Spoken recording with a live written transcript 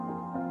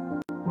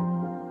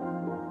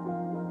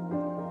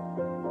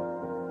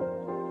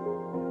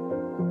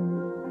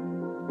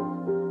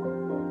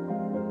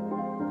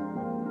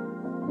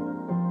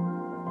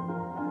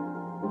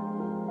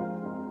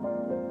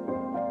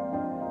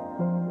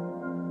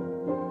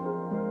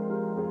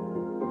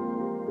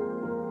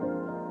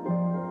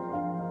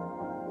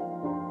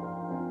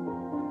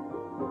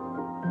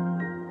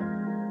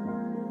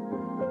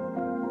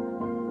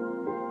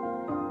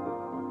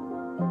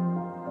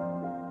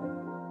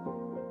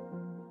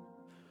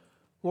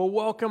Well,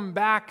 welcome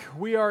back.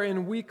 We are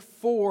in week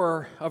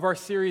 4 of our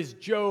series,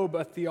 Job,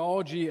 a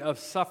Theology of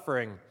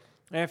Suffering.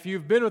 And if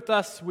you've been with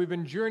us, we've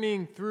been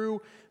journeying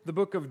through the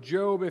book of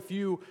Job. If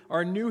you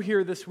are new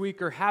here this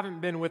week or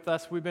haven't been with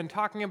us, we've been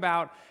talking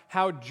about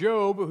how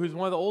Job, who's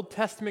one of the Old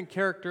Testament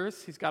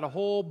characters, he's got a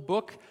whole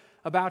book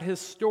about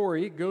his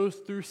story, goes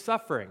through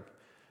suffering.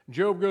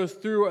 Job goes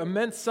through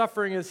immense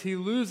suffering as he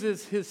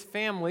loses his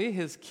family.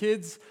 His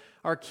kids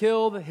are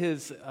killed,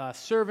 his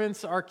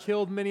servants are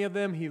killed, many of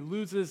them. He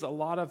loses a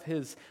lot of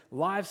his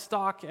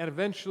livestock, and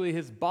eventually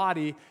his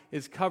body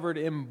is covered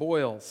in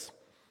boils.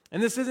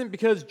 And this isn't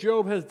because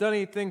Job has done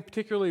anything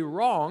particularly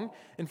wrong.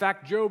 In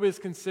fact, Job is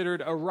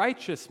considered a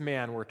righteous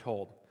man, we're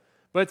told.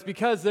 But it's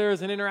because there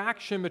is an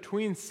interaction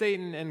between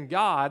Satan and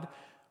God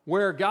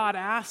where God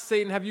asks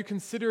Satan, "Have you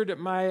considered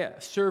my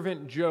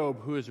servant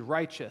Job, who is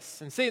righteous?"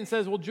 And Satan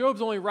says, well,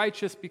 Job's only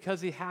righteous because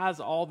he has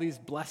all these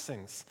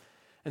blessings.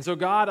 And so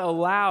God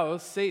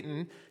allows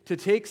Satan to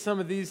take some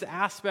of these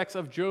aspects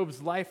of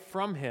Job's life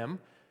from him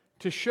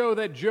to show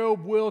that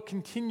Job will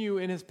continue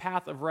in his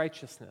path of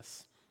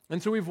righteousness.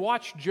 And so we've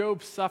watched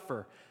Job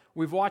suffer.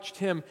 We've watched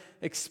him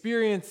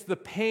experience the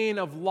pain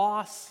of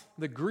loss,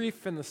 the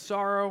grief and the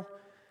sorrow.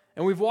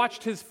 And we've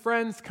watched his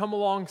friends come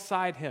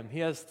alongside him.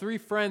 He has 3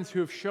 friends who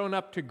have shown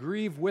up to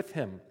grieve with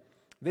him.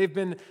 They've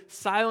been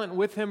silent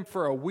with him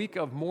for a week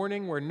of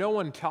mourning where no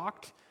one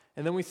talked.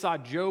 And then we saw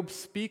Job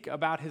speak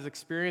about his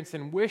experience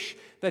and wish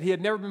that he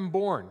had never been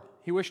born.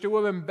 He wished it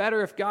would have been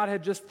better if God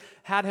had just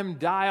had him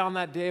die on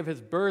that day of his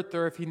birth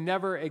or if he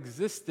never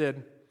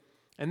existed.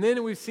 And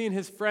then we've seen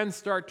his friends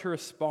start to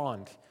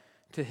respond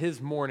to his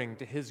mourning,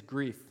 to his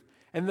grief.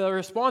 And the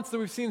response that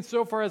we've seen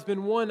so far has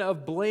been one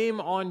of blame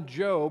on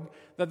Job,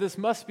 that this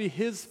must be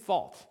his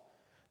fault,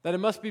 that it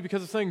must be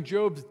because of something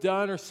Job's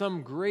done or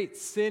some great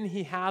sin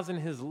he has in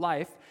his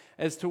life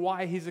as to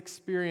why he's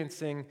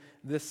experiencing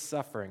this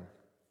suffering.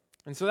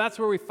 And so that's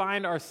where we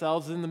find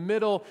ourselves, in the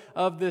middle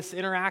of this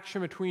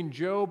interaction between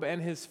Job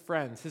and his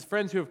friends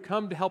who have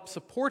come to help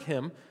support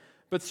him,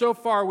 but so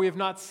far we have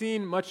not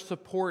seen much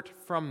support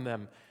from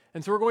them.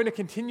 And so we're going to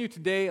continue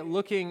today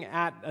looking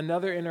at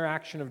another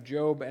interaction of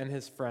Job and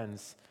his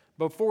friends.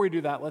 But before we do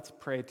that, let's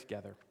pray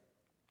together.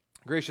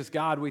 Gracious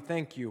God, we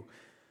thank you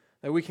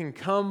that we can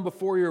come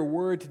before your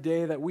word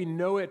today, that we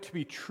know it to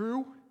be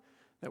true,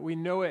 that we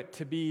know it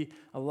to be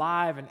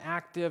alive and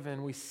active,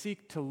 and we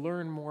seek to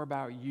learn more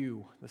about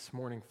you this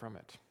morning from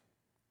it.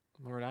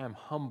 Lord, I am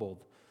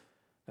humbled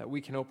that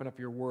we can open up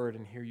your word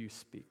and hear you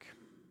speak.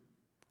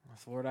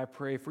 So Lord, I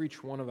pray for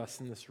each one of us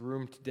in this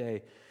room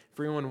today,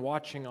 for anyone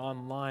watching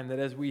online, that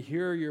as we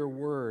hear your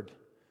word,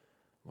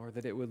 Lord,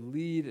 that it would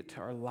lead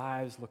to our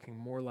lives looking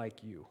more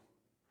like you.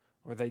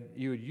 Or that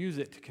you would use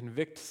it to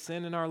convict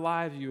sin in our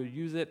lives, you would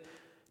use it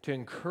to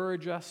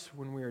encourage us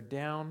when we are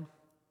down,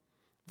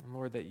 and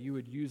Lord, that you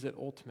would use it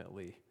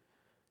ultimately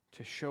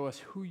to show us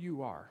who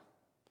you are,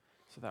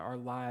 so that our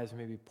lives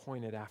may be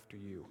pointed after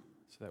you,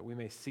 so that we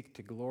may seek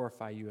to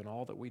glorify you in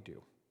all that we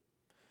do.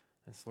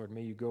 And so, Lord,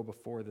 may you go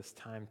before this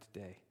time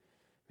today.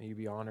 May you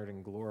be honored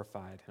and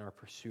glorified in our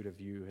pursuit of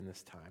you in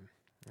this time.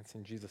 It's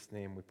in Jesus'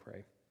 name we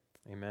pray.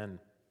 Amen.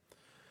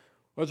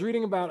 I was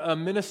reading about a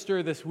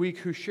minister this week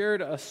who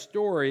shared a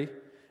story,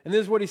 and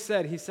this is what he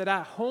said. He said,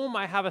 "At home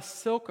I have a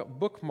silk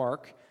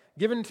bookmark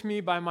given to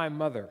me by my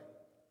mother.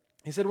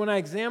 He said, when I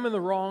examine the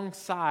wrong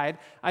side,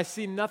 I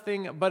see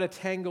nothing but a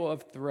tangle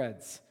of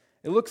threads.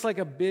 It looks like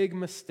a big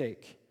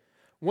mistake.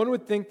 One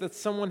would think that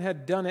someone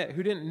had done it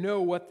who didn't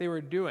know what they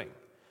were doing.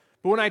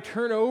 But when I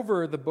turn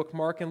over the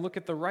bookmark and look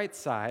at the right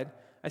side,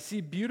 I see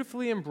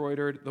beautifully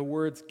embroidered the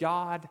words,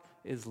 'God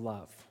is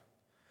love.'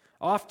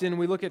 Often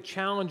we look at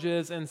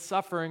challenges and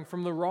suffering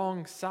from the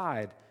wrong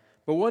side,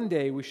 but one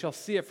day we shall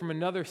see it from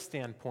another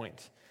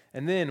standpoint,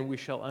 and then we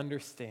shall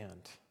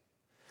understand."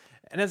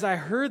 And as I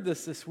heard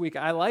this week,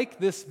 I like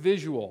this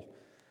visual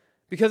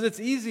because it's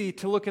easy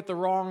to look at the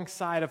wrong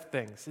side of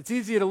things. It's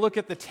easy to look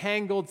at the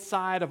tangled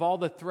side of all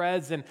the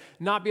threads and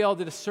not be able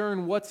to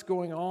discern what's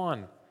going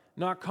on,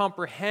 not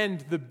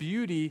comprehend the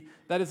beauty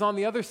that is on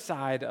the other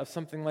side of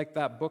something like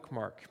that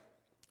bookmark.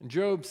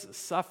 Job's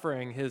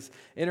suffering, his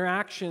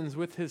interactions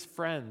with his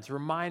friends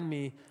remind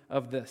me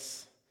of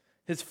this.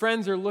 His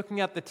friends are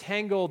looking at the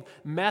tangled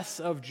mess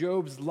of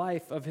Job's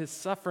life, of his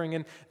suffering,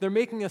 and they're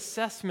making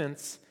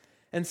assessments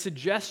and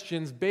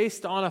suggestions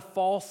based on a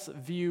false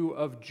view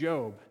of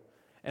Job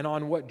and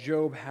on what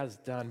Job has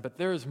done. But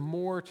there is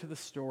more to the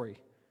story.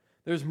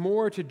 There's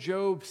more to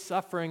Job's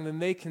suffering than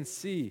they can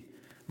see,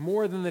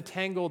 more than the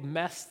tangled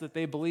mess that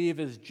they believe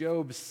is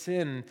Job's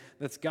sin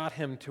that's got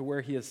him to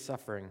where he is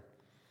suffering.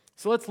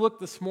 So let's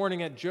look this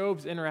morning at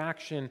Job's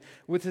interaction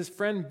with his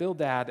friend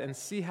Bildad and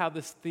see how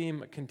this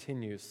theme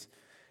continues.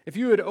 If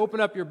you would open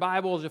up your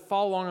Bibles and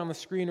follow along on the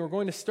screen, we're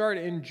going to start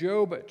in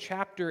Job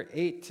chapter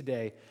 8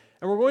 today.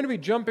 And we're going to be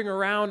jumping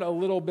around a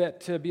little bit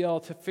to be able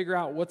to figure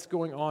out what's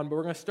going on, but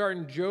we're going to start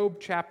in Job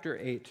chapter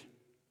 8.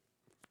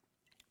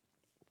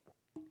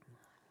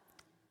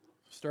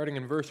 Starting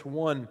in verse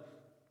 1.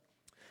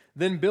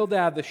 Then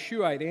Bildad the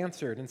Shuhite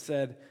answered and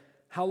said,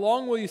 how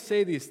long will you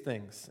say these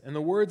things, and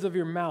the words of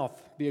your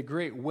mouth be a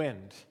great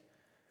wind?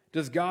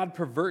 Does God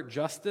pervert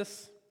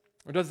justice,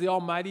 or does the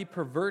Almighty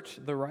pervert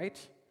the right?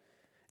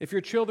 If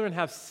your children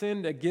have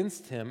sinned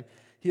against him,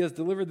 he has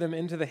delivered them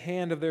into the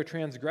hand of their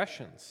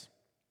transgressions.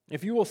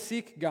 If you will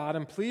seek God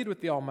and plead with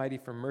the Almighty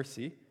for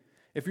mercy,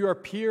 if you are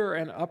pure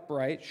and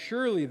upright,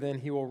 surely then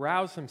he will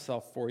rouse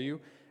himself for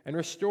you and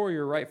restore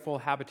your rightful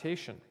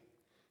habitation.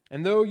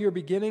 And though your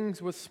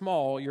beginnings was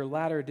small, your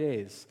latter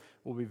days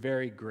will be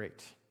very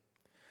great.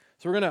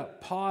 So we're going to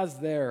pause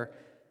there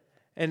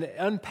and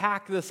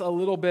unpack this a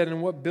little bit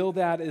and what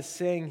Bildad is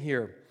saying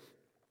here.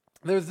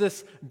 There's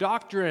this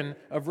doctrine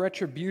of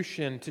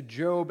retribution to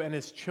Job and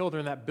his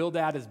children that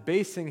Bildad is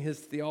basing his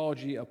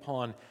theology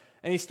upon.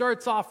 And he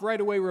starts off right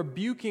away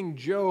rebuking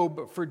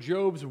Job for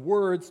Job's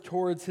words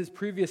towards his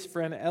previous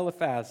friend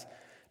Eliphaz,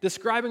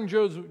 describing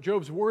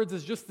Job's words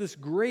as just this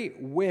great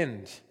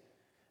wind.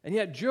 And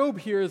yet Job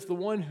here is the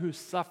one who's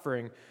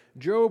suffering.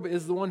 Job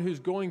is the one who's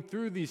going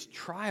through these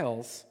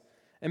trials.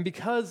 And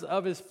because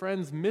of his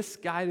friend's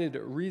misguided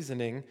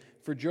reasoning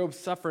for Job's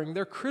suffering,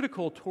 they're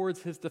critical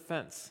towards his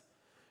defense.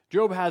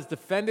 Job has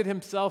defended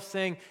himself,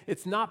 saying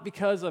it's not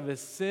because of his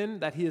sin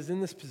that he is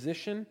in this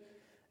position,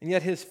 and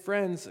yet his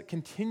friends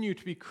continue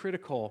to be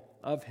critical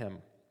of him.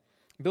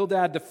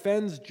 Bildad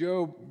defends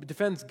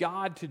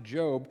God to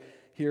Job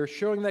here,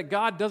 showing that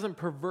God doesn't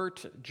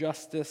pervert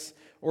justice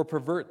or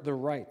pervert the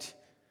right.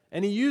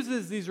 And he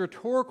uses these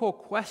rhetorical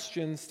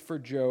questions for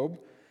Job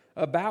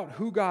about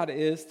who God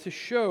is to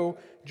show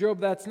Job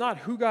that's not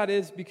who God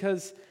is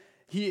because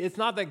it's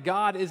not that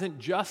God isn't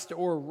just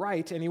or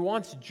right, and he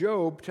wants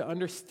Job to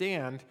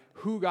understand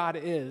who God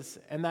is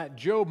and that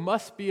Job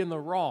must be in the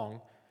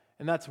wrong,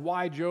 and that's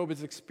why Job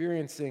is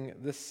experiencing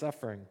this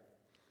suffering.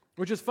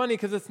 Which is funny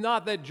because it's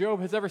not that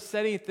Job has ever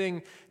said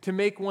anything to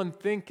make one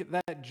think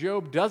that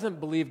Job doesn't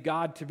believe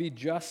God to be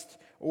just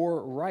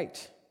or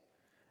right.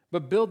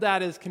 But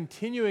Bildad is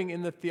continuing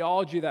in the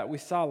theology that we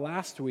saw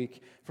last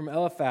week from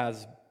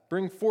Eliphaz,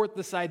 bring forth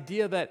this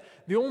idea that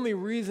the only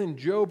reason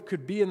Job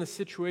could be in the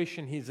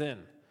situation he's in,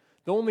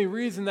 the only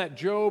reason that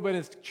Job and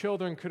his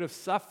children could have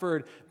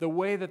suffered the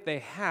way that they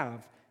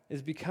have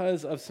is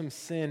because of some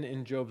sin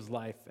in Job's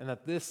life, and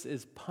that this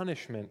is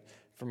punishment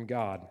from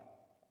God.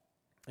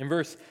 In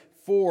verse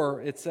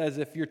 4, it says,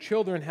 if your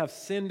children have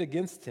sinned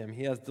against him,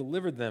 he has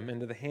delivered them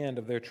into the hand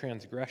of their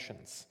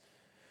transgressions.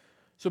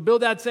 So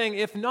Bildad's saying,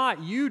 if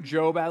not you,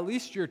 Job, at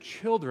least your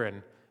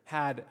children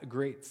had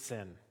great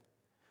sin.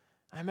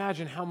 I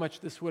imagine how much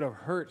this would have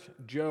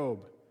hurt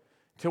Job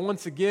to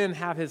once again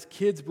have his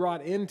kids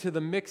brought into the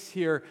mix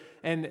here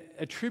and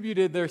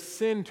attributed their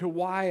sin to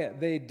why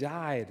they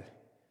died.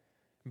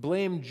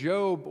 Blame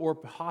Job or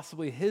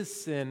possibly his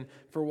sin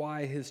for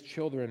why his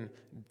children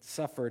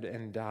suffered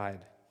and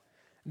died.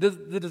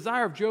 The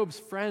desire of Job's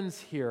friends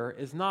here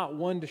is not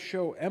one to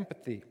show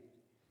empathy.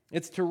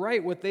 It's to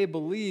right what they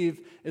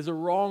believe is a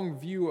wrong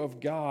view of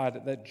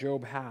God that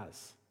Job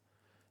has.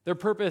 Their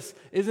purpose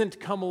isn't to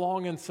come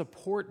along and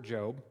support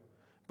Job,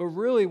 but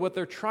really what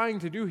they're trying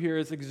to do here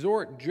is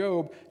exhort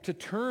Job to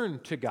turn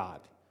to God,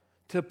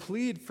 to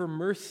plead for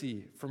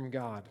mercy from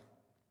God.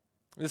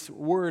 This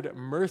word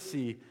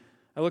mercy,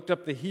 I looked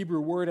up the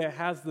Hebrew word, it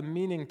has the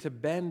meaning to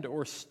bend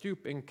or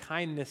stoop in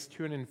kindness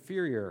to an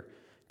inferior,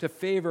 to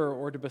favor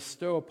or to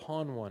bestow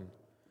upon one.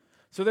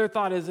 So their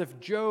thought is if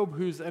Job,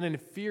 who's an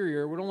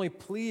inferior, would only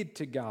plead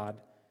to God,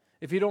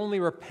 if he'd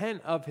only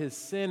repent of his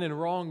sin and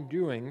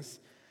wrongdoings,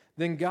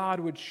 then God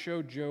would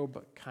show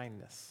Job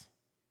kindness.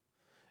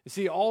 You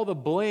see, all the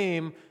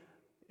blame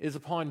is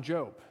upon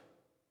Job.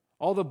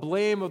 All the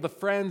blame of the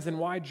friends and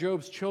why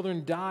Job's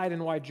children died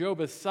and why Job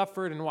has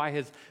suffered and why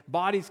his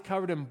body's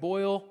covered in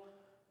boil,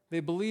 they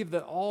believe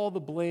that all the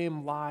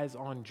blame lies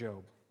on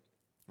Job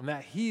and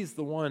that he's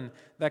the one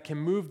that can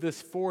move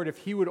this forward if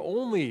he would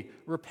only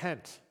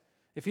repent,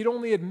 if he'd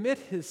only admit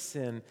his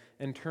sin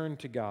and turn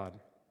to God.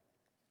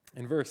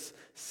 In verse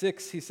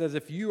 6, he says,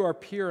 if you are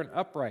pure and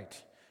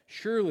upright,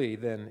 surely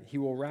then he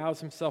will rouse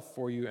himself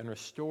for you and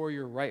restore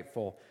your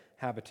rightful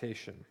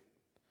habitation.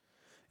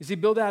 You see,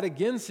 Bildad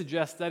again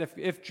suggests that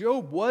if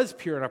Job was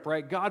pure and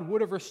upright, God would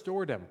have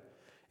restored him.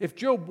 If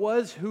Job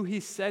was who he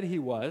said he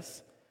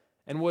was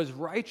and was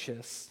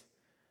righteous,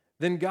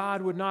 then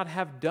God would not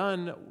have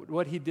done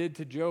what he did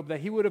to Job,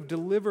 that he would have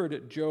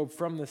delivered Job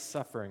from this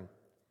suffering.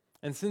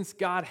 And since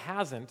God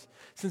hasn't,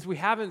 since we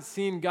haven't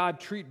seen God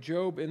treat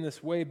Job in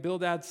this way,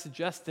 Bildad's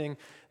suggesting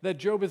that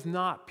Job is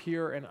not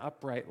pure and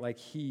upright like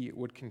he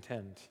would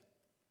contend.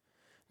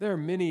 There are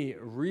many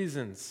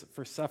reasons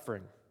for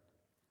suffering,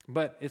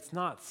 but it's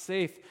not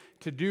safe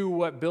to do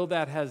what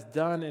Bildad has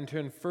done and to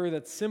infer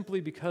that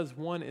simply because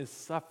one is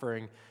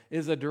suffering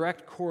is a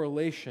direct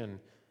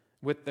correlation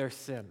with their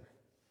sin.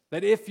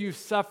 That if you've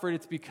suffered,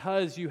 it's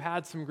because you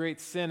had some great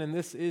sin, and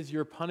this is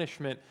your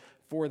punishment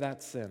for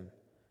that sin.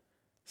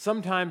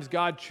 Sometimes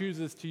God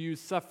chooses to use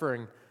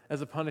suffering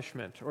as a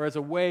punishment or as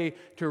a way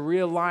to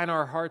realign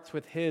our hearts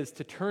with His,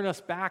 to turn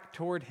us back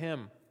toward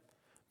Him.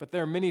 But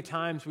there are many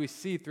times we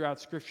see throughout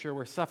Scripture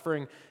where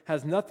suffering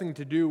has nothing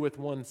to do with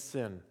one's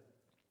sin.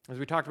 As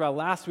we talked about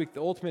last week,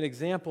 the ultimate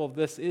example of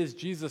this is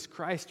Jesus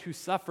Christ, who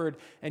suffered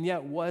and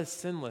yet was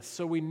sinless.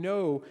 So we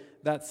know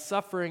that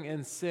suffering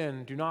and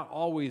sin do not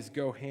always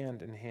go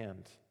hand in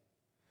hand.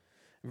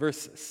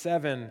 Verse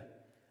 7,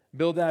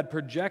 Bildad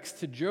projects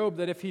to Job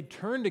that if he'd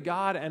turn to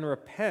God and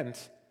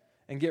repent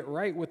and get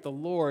right with the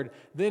Lord,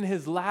 then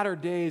his latter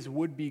days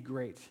would be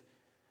great.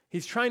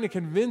 He's trying to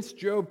convince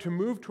Job to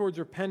move towards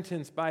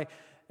repentance by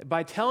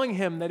telling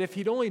him that if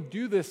he'd only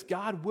do this,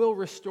 God will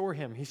restore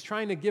him. He's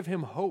trying to give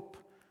him hope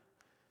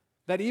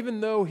that even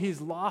though he's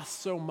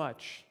lost so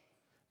much,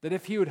 that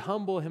if he would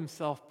humble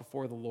himself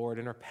before the Lord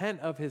and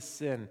repent of his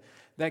sin,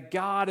 that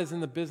God is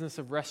in the business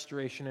of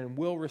restoration and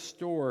will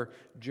restore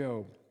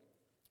Job.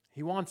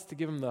 He wants to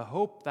give him the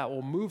hope that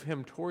will move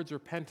him towards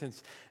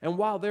repentance. And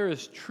while there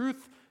is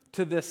truth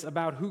to this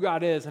about who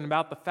God is and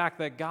about the fact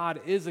that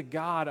God is a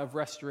God of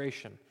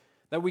restoration,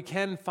 that we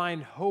can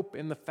find hope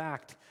in the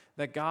fact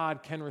that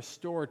God can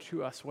restore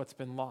to us what's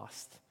been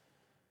lost.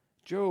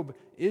 Job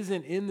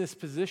isn't in this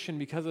position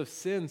because of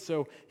sin,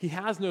 so he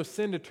has no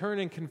sin to turn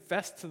and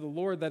confess to the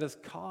Lord that has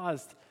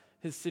caused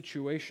his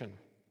situation.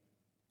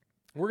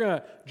 We're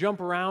going to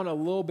jump around a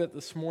little bit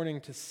this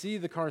morning to see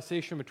the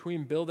conversation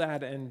between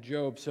Bildad and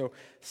Job, so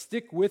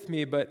stick with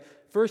me. But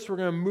first we're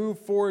going to move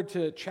forward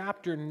to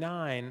chapter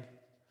 9,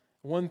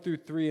 1 through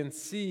 3, and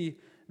see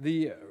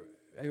the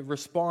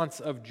response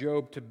of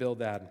Job to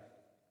Bildad.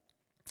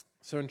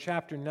 So in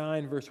chapter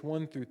 9, verse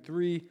 1 through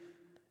 3, it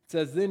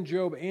says, "Then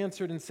Job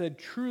answered and said,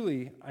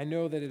 'Truly, I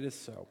know that it is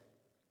so.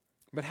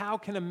 But how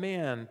can a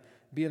man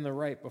be in the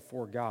right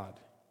before God?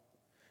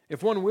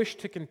 If one wished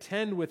to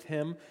contend with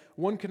him,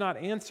 one could not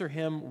answer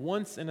him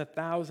once in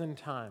 1,000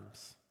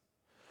 times.'"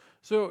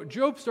 So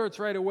Job starts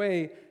right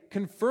away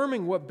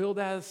confirming what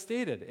Bildad has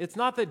stated. It's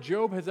not that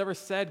Job has ever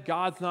said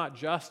God's not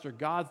just or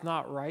God's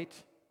not right.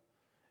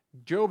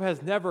 Job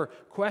has never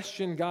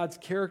questioned God's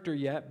character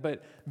yet,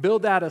 but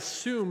Bildad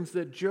assumes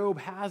that Job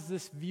has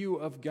this view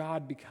of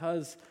God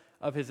because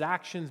of his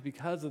actions,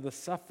 because of the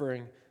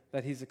suffering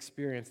that he's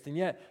experienced. And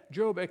yet,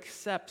 Job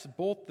accepts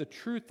both the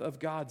truth of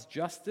God's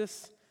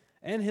justice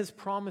and his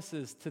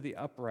promises to the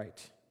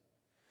upright.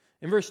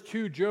 In verse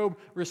 2, Job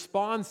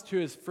responds to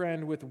his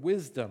friend with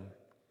wisdom.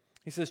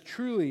 He says,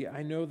 "Truly,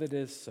 I know that it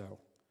is so.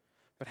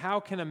 But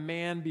how can a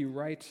man be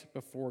right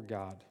before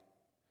God?"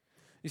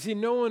 You see,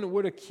 no one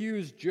would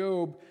accuse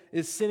Job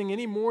of sinning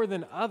any more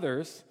than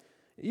others.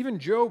 Even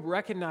Job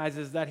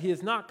recognizes that he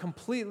is not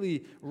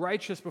completely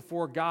righteous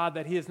before God,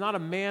 that he is not a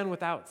man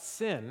without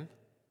sin.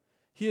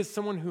 He is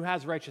someone who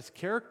has righteous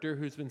character,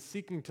 who's been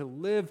seeking to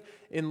live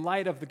in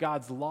light of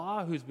God's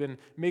law, who's been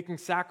making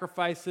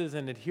sacrifices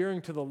and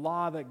adhering to the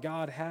law that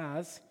God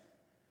has.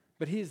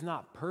 But he is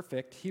not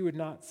perfect. He would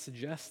not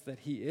suggest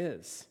that he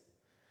is.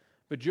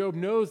 But Job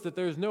knows that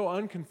there's no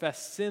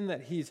unconfessed sin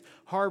that he's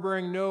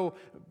harboring, no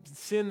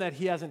sin that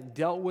he hasn't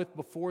dealt with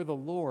before the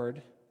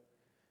Lord.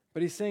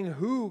 But he's saying,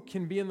 who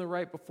can be in the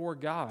right before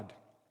God?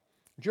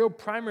 Job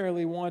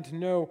primarily wanted to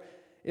know,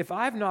 if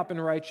I've not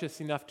been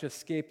righteous enough to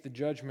escape the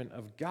judgment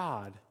of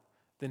God,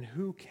 then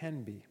who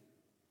can be?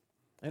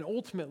 And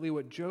ultimately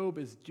what Job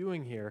is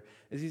doing here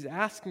is he's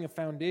asking a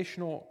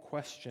foundational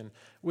question,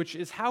 which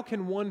is, how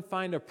can one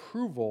find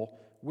approval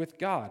with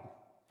God?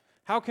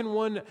 How can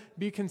one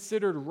be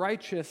considered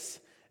righteous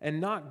and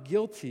not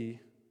guilty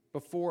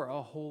before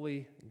a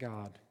holy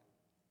God?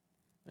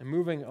 And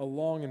moving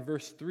along in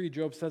verse 3,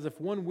 Job says, if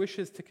one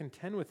wishes to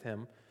contend with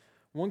him,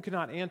 one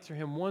cannot answer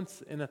him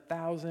once in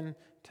 1,000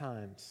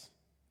 times.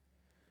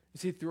 You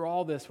see, through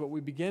all this, what we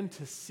begin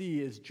to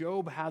see is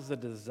Job has a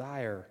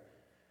desire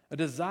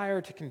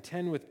to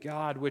contend with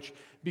God, which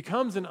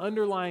becomes an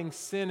underlying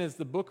sin as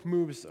the book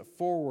moves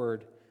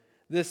forward.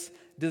 This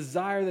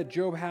desire that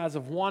Job has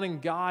of wanting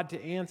God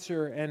to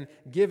answer and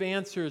give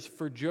answers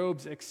for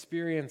Job's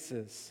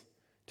experiences,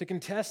 to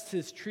contest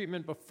his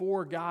treatment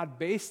before God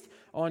based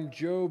on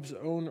Job's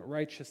own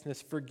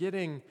righteousness,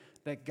 forgetting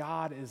that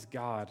God is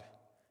God,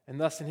 and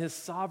thus in his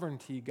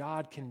sovereignty,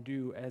 God can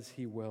do as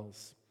he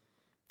wills.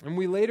 And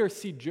we later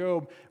see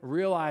Job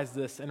realize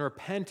this and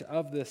repent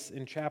of this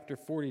in chapter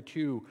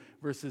 42,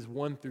 verses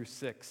 1 through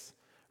 6.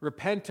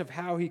 Repent of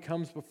how he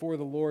comes before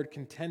the Lord,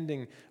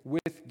 contending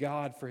with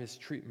God for his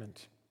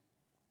treatment.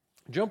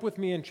 Jump with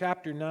me in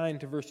chapter 9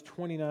 to verse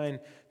 29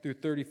 through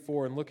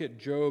 34 and look at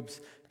Job's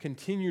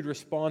continued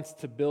response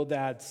to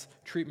Bildad's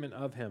treatment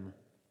of him.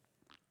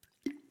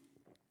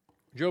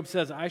 Job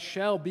says, I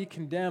shall be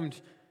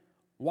condemned.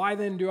 Why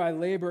then do I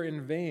labor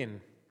in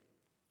vain?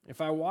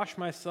 If I wash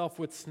myself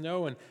with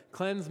snow and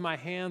cleanse my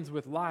hands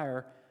with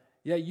lyre,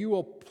 yet you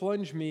will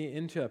plunge me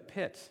into a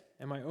pit,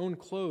 and my own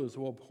clothes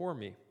will abhor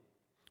me.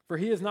 For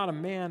he is not a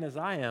man as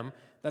I am,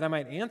 that I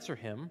might answer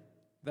him,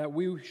 that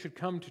we should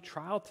come to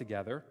trial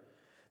together.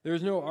 There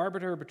is no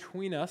arbiter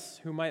between us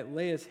who might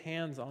lay his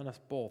hands on us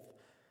both.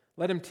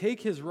 Let him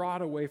take his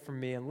rod away from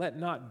me, and let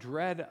not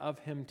dread of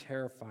him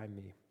terrify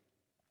me.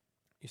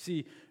 You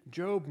see,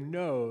 Job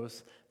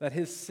knows that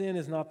his sin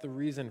is not the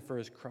reason for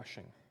his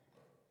crushing.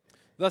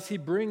 Thus, he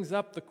brings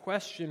up the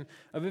question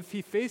of if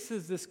he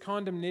faces this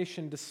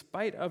condemnation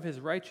despite of his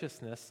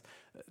righteousness,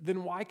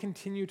 then why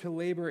continue to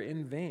labor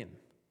in vain?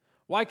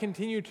 Why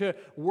continue to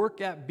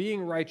work at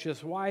being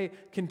righteous? Why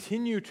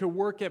continue to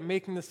work at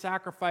making the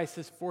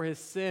sacrifices for his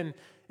sin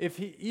if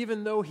he,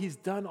 even though he's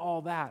done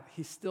all that,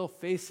 he still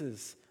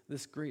faces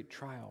this great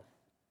trial?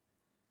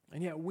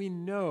 And yet we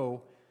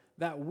know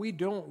that we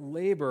don't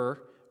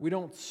labor, we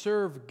don't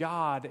serve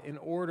God in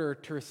order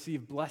to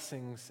receive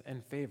blessings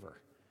and favor.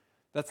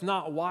 That's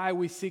not why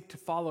we seek to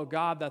follow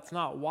God. That's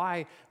not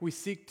why we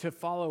seek to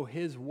follow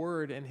his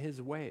word and his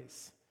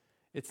ways.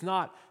 It's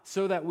not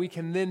so that we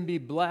can then be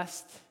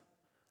blessed.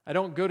 I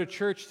don't go to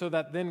church so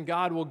that then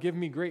God will give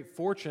me great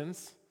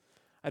fortunes.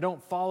 I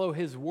don't follow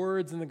his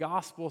words in the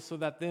gospel so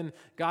that then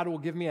God will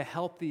give me a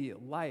healthy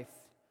life.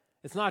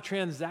 It's not a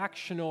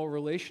transactional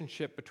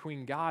relationship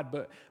between God,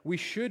 but we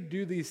should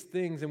do these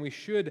things and we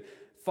should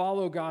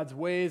follow God's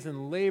ways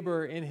and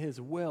labor in his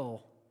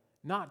will,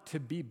 not to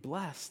be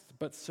blessed,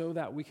 but so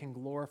that we can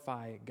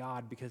glorify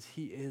God because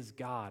he is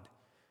God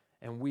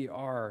and we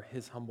are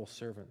his humble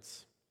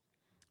servants.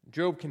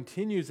 Job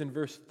continues in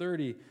verse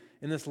 30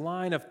 in this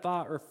line of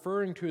thought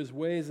referring to his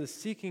ways as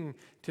seeking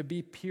to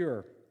be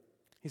pure.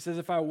 He says,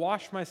 if I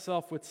wash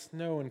myself with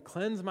snow and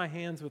cleanse my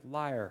hands with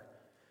lyre,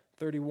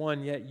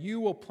 31, yet you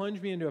will plunge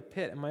me into a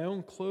pit and my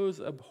own clothes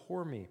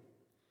abhor me.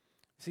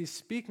 So he's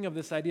speaking of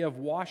this idea of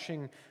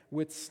washing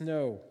with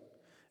snow,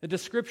 a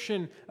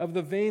description of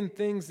the vain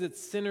things that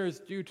sinners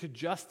do to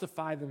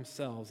justify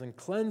themselves and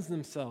cleanse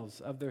themselves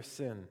of their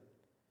sin.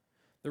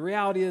 The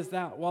reality is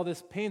that while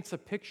this paints a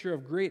picture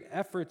of great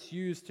efforts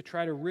used to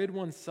try to rid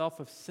oneself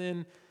of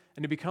sin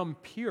and to become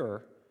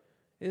pure,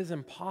 it is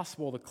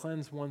impossible to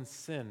cleanse one's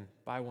sin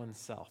by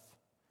oneself.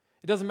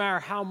 It doesn't matter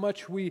how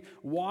much we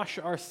wash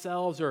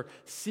ourselves or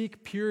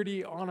seek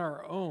purity on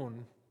our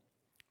own,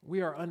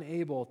 we are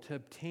unable to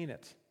obtain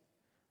it.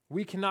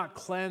 We cannot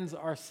cleanse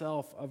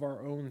ourselves of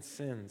our own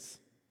sins.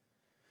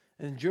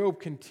 And Job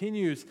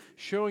continues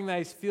showing that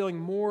he's feeling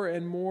more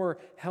and more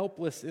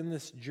helpless in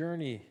this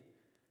journey.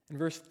 In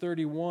verse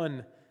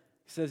 31,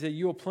 he says that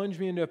you will plunge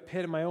me into a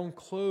pit and my own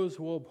clothes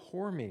will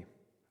abhor me.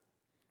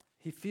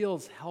 He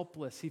feels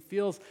helpless. He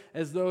feels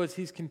as though as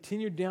he's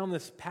continued down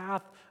this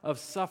path of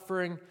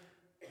suffering,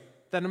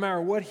 that no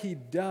matter what he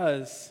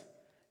does,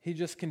 he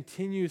just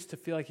continues to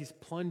feel like he's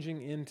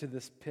plunging into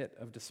this pit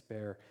of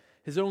despair.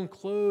 His own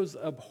clothes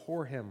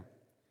abhor him.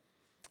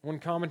 One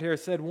commentator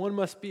said, one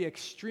must be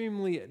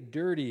extremely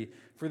dirty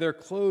for their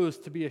clothes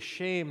to be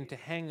ashamed to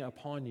hang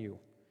upon you.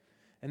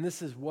 And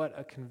this is what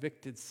a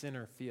convicted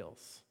sinner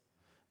feels.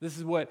 This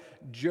is what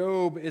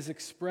Job is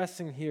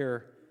expressing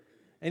here.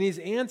 And he's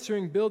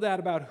answering Bildad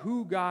about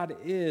who God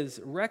is,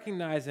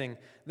 recognizing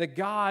that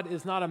God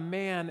is not a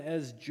man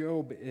as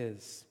Job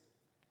is.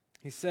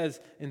 He says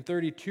in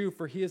 32,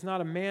 for he is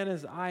not a man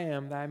as I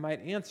am, that I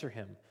might answer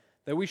him,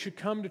 that we should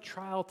come to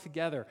trial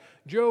together.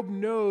 Job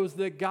knows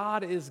that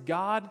God is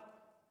God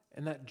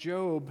and that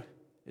Job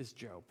is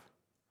Job.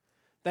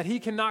 That he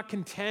cannot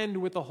contend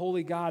with the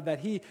holy God, that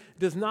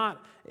he's not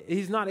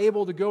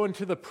able to go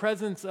into the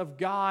presence of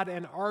God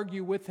and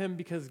argue with him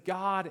because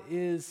God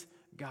is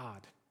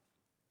God.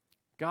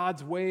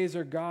 God's ways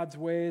are God's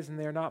ways and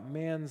they are not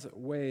man's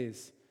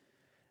ways.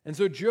 And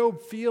so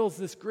Job feels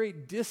this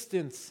great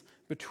distance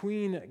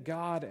between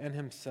God and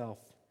himself.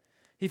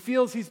 He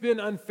feels he's been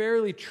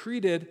unfairly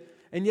treated,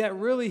 and yet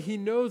really he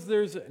knows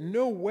there's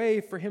no way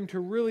for him to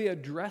really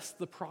address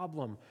the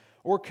problem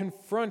or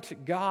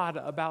confront God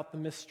about the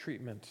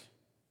mistreatment.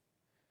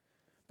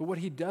 But what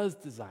he does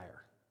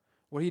desire,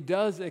 what he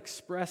does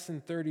express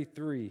in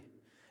 33,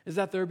 is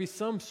that there be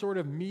some sort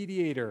of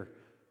mediator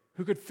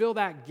who could fill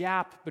that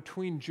gap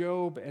between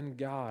Job and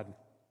God.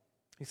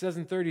 He says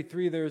in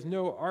 33, there is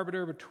no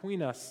arbiter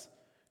between us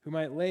who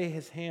might lay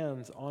his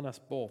hands on us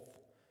both.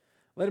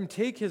 Let him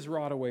take his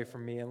rod away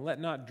from me, and let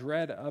not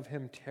dread of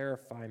him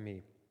terrify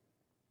me.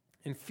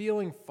 In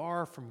feeling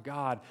far from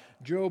God,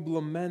 Job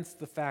laments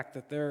the fact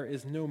that there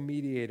is no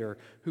mediator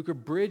who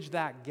could bridge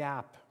that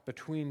gap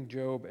between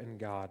Job and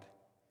God.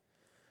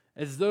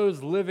 As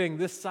those living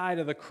this side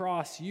of the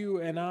cross, you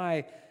and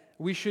I,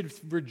 we should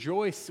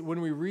rejoice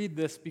when we read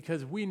this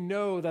because we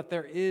know that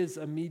there is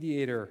a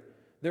mediator.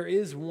 There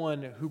is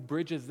one who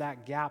bridges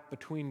that gap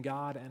between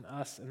God and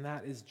us, and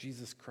that is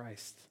Jesus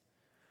Christ.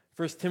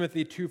 1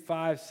 Timothy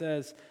 2:5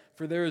 says,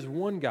 for there is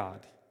one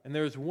God, and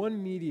there is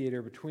one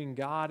mediator between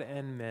God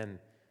and men,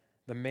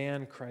 the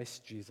man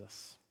Christ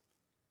Jesus.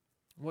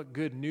 What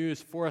good news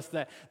for us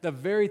that the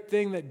very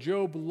thing that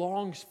Job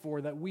longs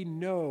for, that we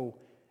know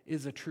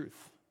is a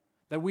truth,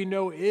 that we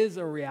know is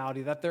a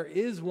reality, that there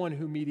is one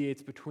who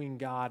mediates between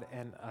God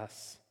and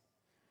us.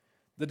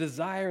 The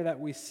desire that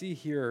we see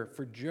here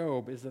for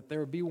Job is that there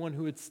would be one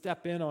who would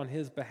step in on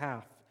his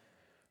behalf,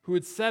 who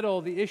would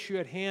settle the issue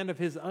at hand of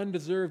his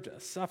undeserved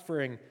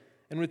suffering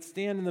and would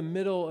stand in the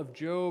middle of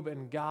Job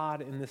and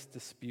God in this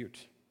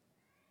dispute.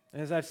 And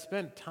as I've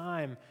spent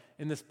time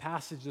in this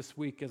passage this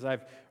week, as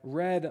I've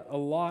read a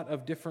lot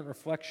of different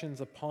reflections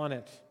upon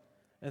it,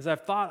 as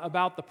I've thought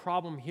about the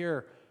problem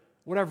here,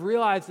 what I've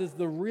realized is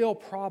the real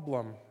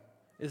problem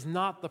is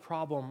not the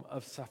problem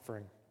of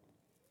suffering.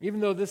 Even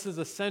though this is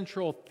a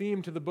central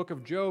theme to the book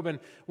of Job, and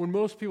when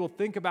most people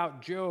think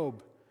about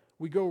Job,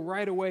 we go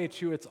right away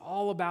to it's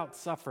all about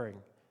suffering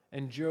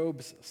and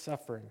Job's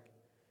suffering.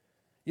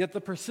 Yet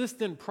the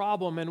persistent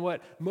problem, and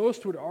what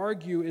most would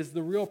argue is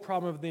the real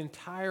problem of the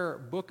entire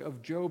book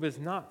of Job, is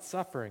not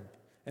suffering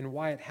and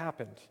why it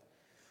happened,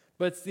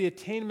 but it's the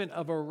attainment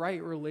of a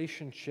right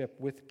relationship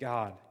with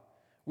God,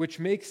 which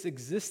makes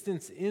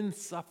existence in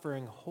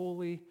suffering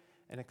holy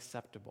and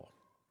acceptable.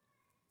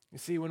 You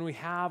see, when we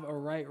have a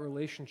right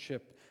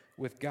relationship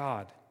with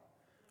God,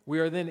 we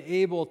are then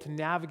able to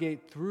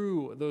navigate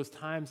through those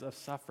times of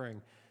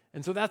suffering.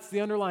 And so that's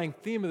the underlying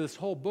theme of this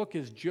whole book,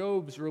 is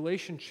Job's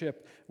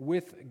relationship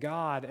with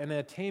God and the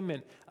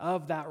attainment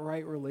of that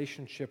right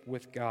relationship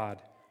with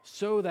God,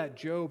 so that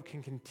Job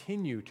can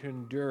continue to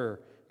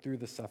endure through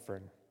the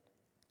suffering.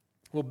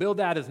 Well,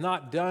 Bildad is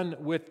not done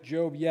with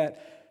Job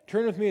yet.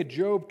 Turn with me to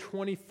Job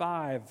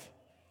 25.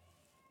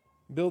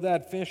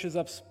 Bildad finishes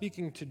up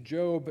speaking to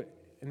Job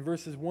in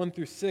verses 1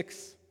 through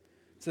 6.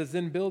 It says,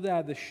 "Then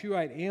Bildad the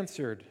Shuhite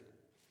answered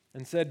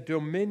and said,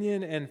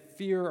 'Dominion and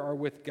fear are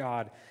with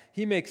God.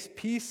 He makes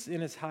peace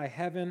in his high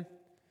heaven.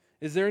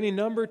 Is there any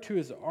number to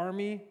his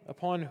army?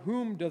 Upon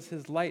whom does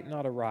his light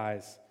not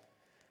arise?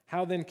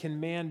 How then can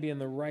man be in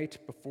the right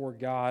before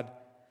God?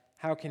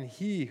 How can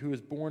he who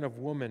is born of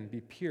woman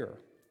be pure?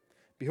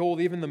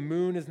 Behold, even the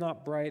moon is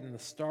not bright, and the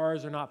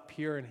stars are not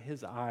pure in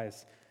his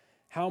eyes.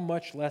 How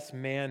much less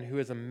man who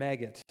is a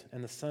maggot,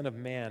 and the son of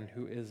man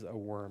who is a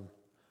worm?'"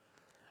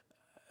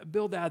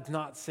 Bildad's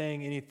not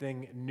saying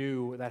anything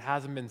new that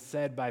hasn't been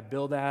said by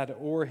Bildad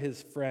or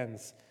his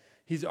friends.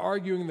 He's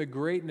arguing the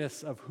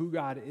greatness of who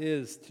God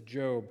is to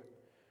Job,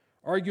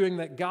 arguing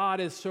that God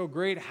is so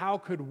great, how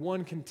could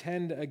one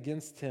contend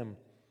against him?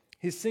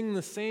 He's singing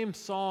the same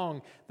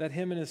song that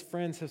him and his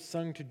friends have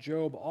sung to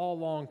Job all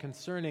along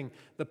concerning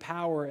the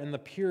power and the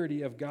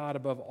purity of God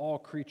above all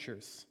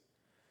creatures.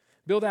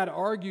 Bildad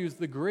argues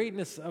the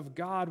greatness of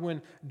God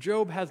when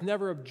Job has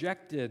never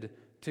objected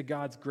to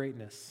God's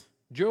greatness.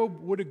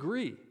 Job would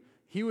agree.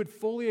 He would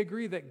fully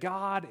agree that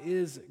God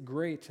is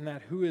great and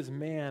that who is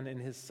man in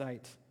his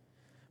sight.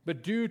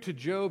 But due to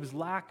Job's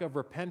lack of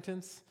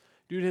repentance,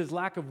 due to his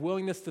lack of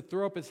willingness to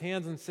throw up his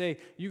hands and say,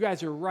 "You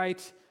guys are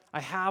right,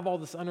 I have all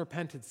this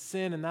unrepented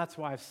sin and that's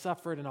why I've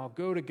suffered, and I'll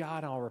go to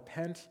God and I'll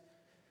repent,"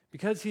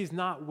 because he's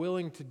not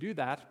willing to do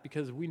that,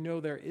 because we know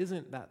there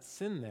isn't that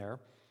sin there,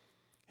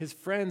 his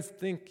friends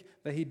think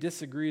that he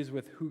disagrees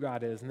with who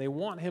God is, and they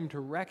want him to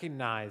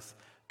recognize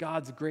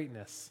God's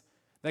greatness,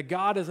 that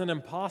God is an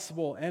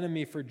impossible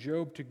enemy for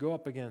Job to go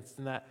up against,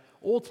 and that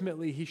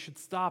ultimately he should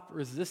stop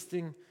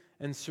resisting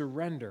and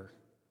surrender.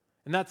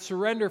 And that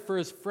surrender for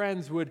his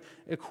friends would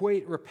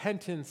equate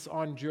repentance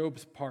on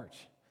Job's part,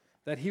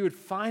 that he would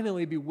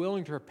finally be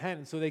willing to repent.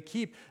 And so they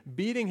keep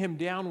beating him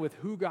down with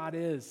who God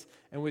is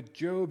and with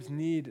Job's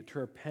need to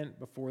repent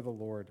before the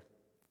Lord.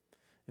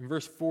 In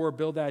verse 4,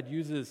 Bildad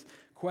uses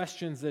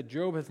questions that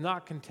Job has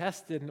not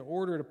contested in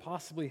order to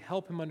possibly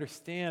help him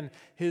understand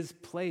his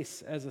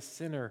place as a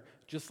sinner,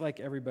 just like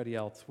everybody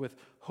else, with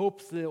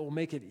hopes that it will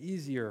make it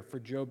easier for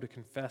Job to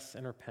confess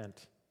and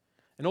repent.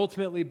 And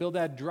ultimately,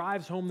 Bildad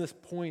drives home this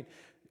point,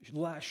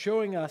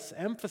 showing us,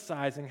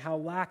 emphasizing how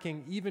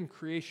lacking even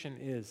creation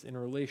is in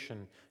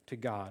relation to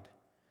God.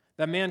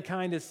 That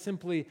mankind is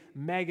simply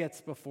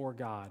maggots before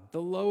God,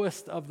 the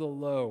lowest of the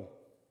low.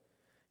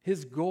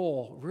 His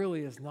goal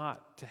really is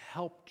not to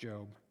help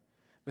Job,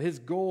 but his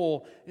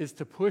goal is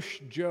to push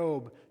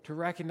Job to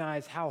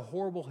recognize how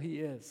horrible he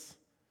is,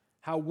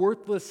 how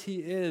worthless he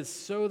is,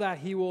 so that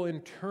he will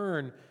in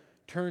turn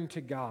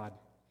to God,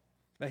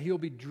 that he will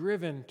be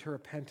driven to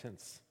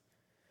repentance.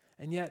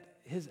 And yet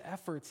his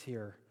efforts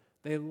here,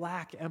 they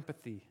lack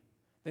empathy.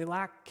 They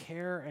lack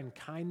care and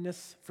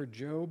kindness for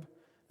Job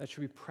that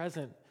should be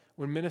present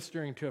when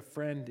ministering to a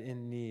friend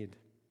in need.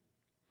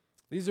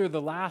 These are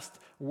the last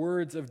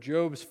words of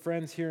Job's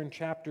friends here in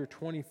chapter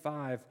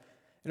 25.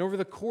 And over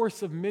the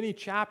course of many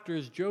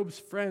chapters, Job's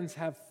friends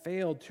have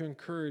failed to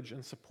encourage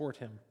and support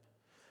him.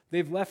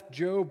 They've left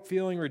Job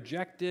feeling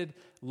rejected,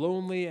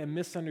 lonely, and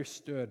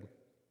misunderstood.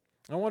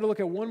 I want to look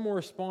at one more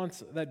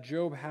response that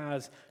Job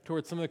has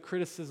towards some of the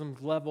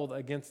criticisms leveled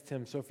against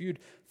him. So if you'd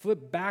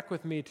flip back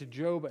with me to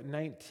Job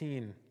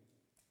 19,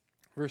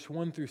 verse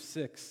 1 through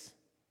 6,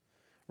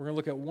 we're going to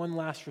look at one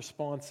last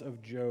response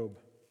of Job.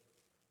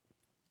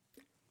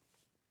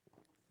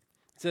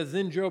 It says,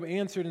 "Then Job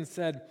answered and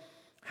said,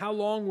 'How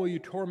long will you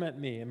torment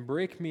me and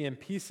break me in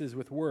pieces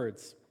with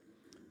words?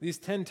 These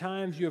 10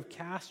 times you have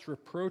cast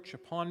reproach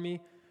upon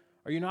me.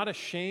 Are you not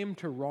ashamed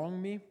to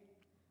wrong me?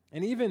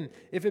 And even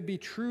if it be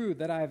true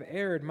that I have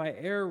erred, my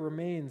error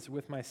remains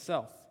with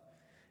myself.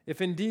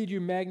 If indeed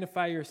you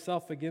magnify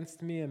yourself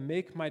against me and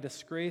make my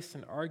disgrace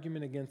an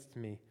argument against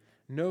me,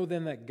 know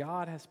then that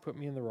God has put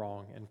me in the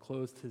wrong and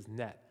closed his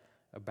net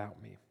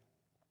about me.'"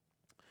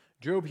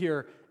 Job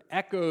here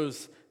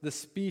echoes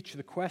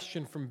the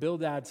question from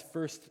Bildad's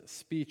first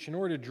speech in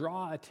order to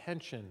draw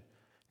attention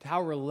to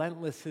how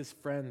relentless his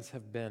friends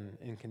have been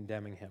in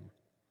condemning him.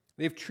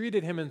 They've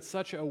treated him in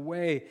such a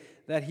way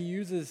that he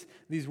uses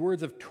these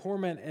words of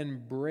torment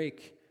and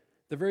break.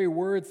 The very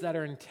words that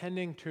are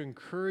intending to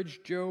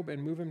encourage Job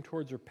and move him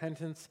towards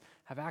repentance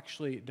have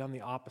actually done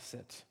the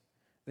opposite.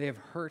 They have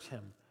hurt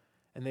him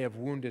and they have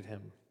wounded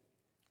him.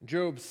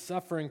 Job's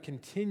suffering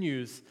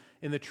continues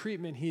in the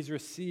treatment he's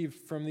received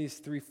from these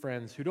three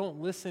friends who don't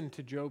listen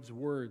to Job's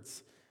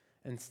words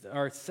and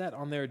are set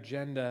on their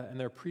agenda and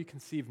their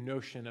preconceived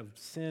notion of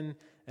sin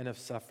and of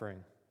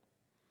suffering.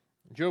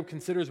 Job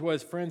considers what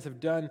his friends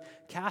have done,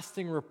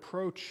 casting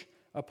reproach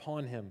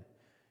upon him.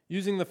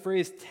 Using the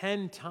phrase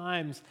 10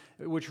 times,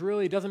 which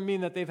really doesn't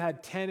mean that they've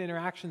had 10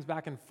 interactions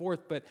back and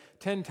forth, but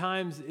 10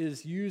 times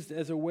is used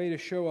as a way to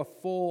show a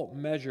full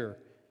measure.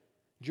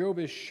 Job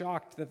is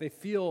shocked that they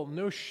feel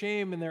no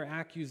shame in their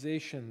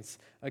accusations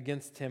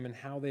against him and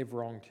how they've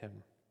wronged him.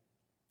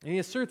 And he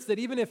asserts that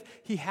even if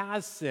he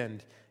has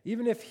sinned,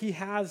 even if he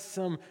has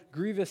some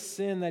grievous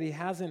sin that he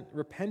hasn't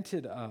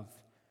repented of,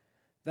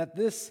 that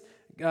this,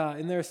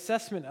 in their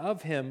assessment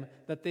of him,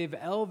 that they've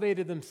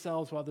elevated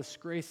themselves while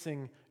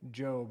disgracing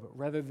Job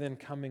rather than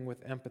coming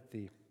with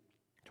empathy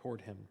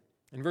toward him.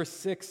 In verse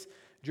 6,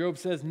 Job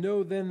says,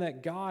 "Know then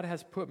that God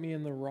has put me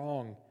in the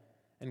wrong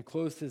and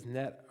closed his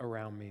net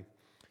around me."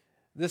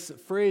 This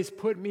phrase,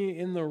 "put me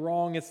in the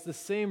wrong," it's the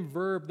same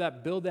verb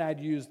that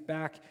Bildad used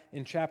back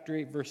in chapter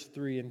 8, verse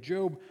 3. And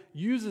Job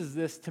uses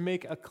this to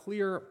make a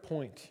clear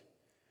point.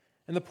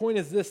 And the point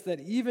is this, that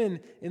even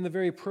in the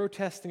very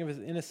protesting of his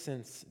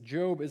innocence,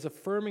 Job is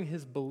affirming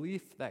his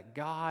belief that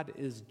God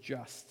is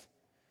just.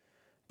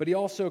 But he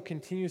also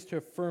continues to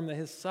affirm that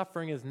his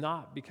suffering is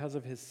not because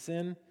of his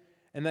sin,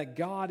 and that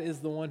God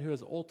is the one who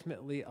has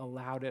ultimately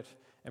allowed it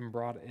and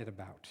brought it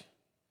about.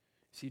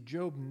 See,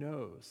 Job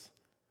knows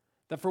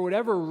that for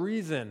whatever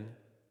reason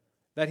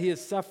that he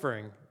is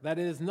suffering, that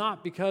it is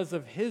not because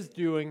of his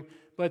doing,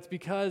 but it's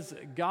because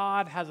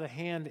God has a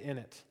hand in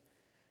it.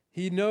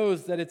 He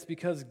knows that it's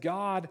because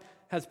God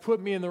has put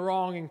me in the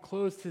wrong and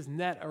closed his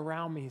net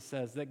around me, he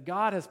says, that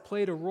God has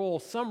played a role,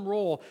 some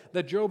role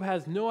that Job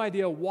has no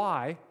idea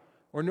why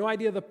or no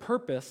idea the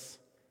purpose,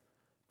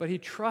 but he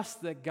trusts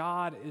that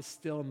God is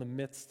still in the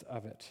midst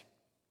of it.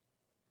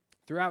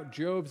 Throughout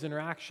Job's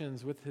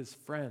interactions with his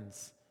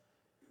friends,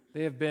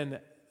 they have been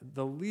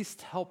the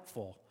least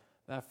helpful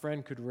that a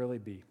friend could really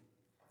be.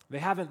 They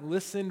haven't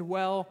listened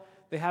well.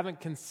 They haven't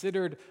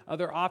considered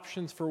other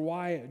options for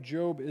why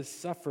Job is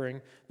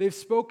suffering. They've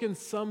spoken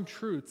some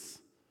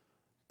truths,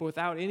 but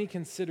without any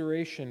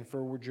consideration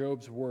for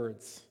Job's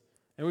words.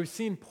 And we've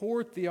seen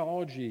poor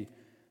theology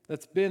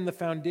that's been the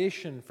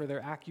foundation for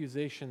their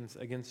accusations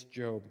against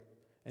Job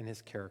and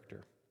his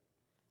character.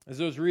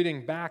 As I was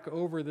reading back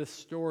over this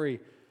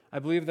story, I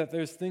believe that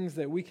there's things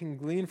that we can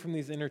glean from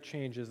these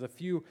interchanges, a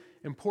few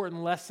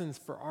important lessons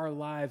for our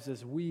lives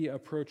as we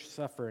approach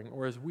suffering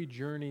or as we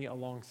journey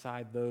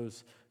alongside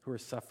those who are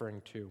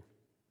suffering too.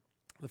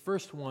 The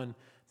first one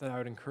that I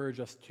would encourage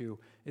us to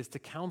is to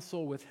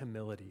counsel with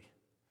humility.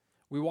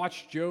 We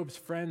watch Job's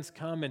friends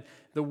come, and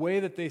the way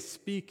that they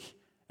speak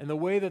and the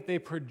way that they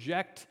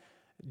project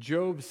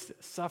Job's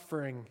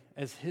suffering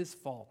as his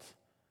fault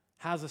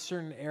has a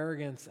certain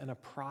arrogance and a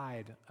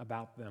pride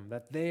about them,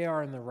 that they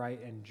are in the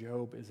right and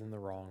Job is in the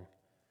wrong.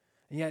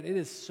 And yet it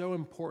is so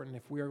important,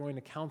 if we are going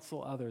to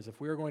counsel others, if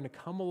we are going to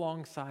come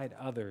alongside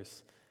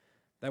others,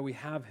 that we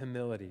have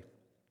humility.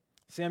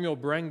 Samuel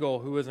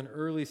Brengel, who was an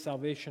early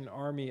Salvation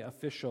Army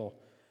official,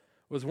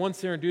 was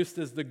once introduced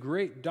as the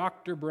great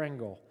Dr.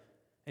 Brengel,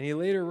 and he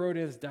later wrote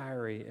in his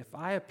diary, "If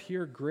I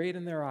appear great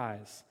in their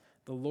eyes,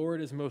 the Lord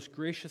is most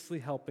graciously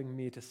helping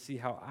me to see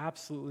how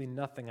absolutely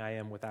nothing I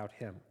am without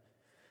him,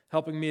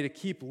 helping me to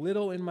keep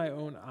little in my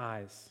own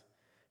eyes.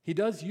 He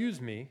does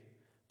use me,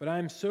 but I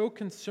am so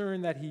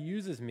concerned that he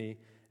uses me,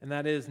 and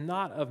that it is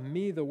not of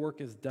me the work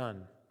is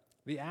done.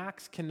 The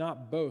axe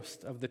cannot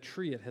boast of the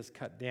tree it has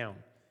cut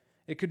down.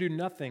 It could do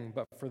nothing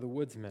but for the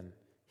woodsman.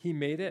 He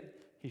made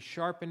it, he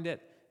sharpened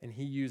it, and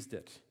he used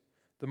it.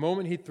 The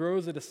moment he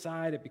throws it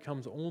aside, it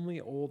becomes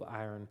only old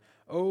iron.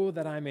 Oh,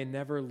 that I may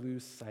never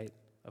lose sight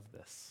of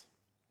this."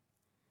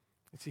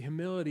 You see,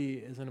 humility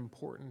is an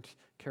important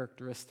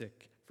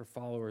characteristic for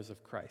followers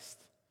of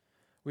Christ.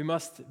 We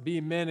must be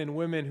men and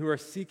women who are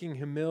seeking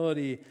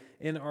humility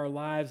in our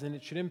lives, and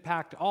it should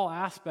impact all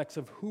aspects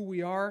of who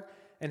we are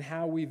and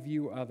how we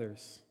view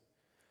others.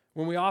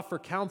 When we offer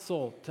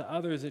counsel to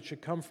others, it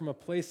should come from a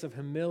place of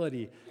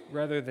humility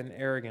rather than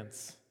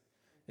arrogance.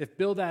 If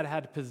Bildad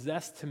had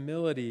possessed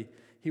humility,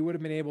 he would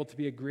have been able to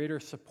be a greater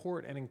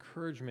support and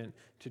encouragement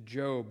to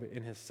Job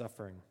in his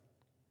suffering.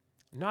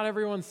 Not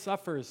everyone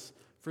suffers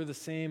for the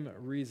same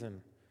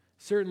reason.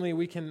 Certainly,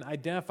 we can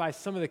identify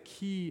some of the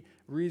key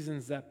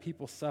reasons that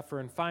people suffer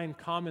and find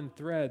common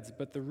threads,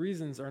 but the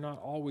reasons are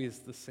not always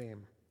the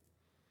same.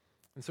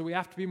 And so we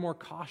have to be more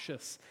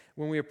cautious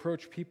when we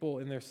approach people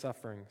in their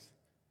sufferings.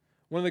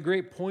 One of the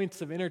great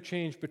points of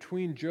interchange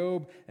between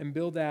Job and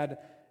Bildad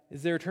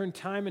is they return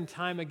time and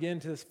time again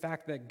to this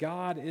fact that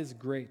God is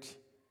great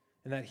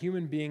and that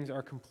human beings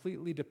are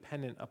completely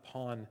dependent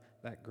upon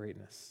that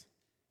greatness.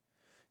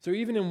 So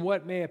even in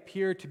what may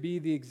appear to be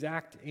the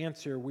exact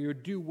answer, we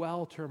would do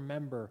well to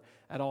remember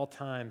at all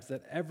times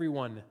that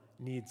everyone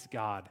needs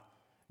God.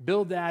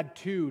 Bildad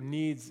too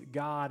needs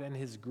God and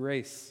his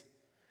grace.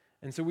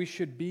 And so we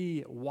should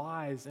be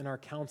wise in our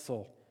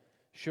counsel,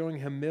 showing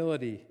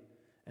humility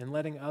and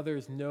letting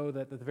others know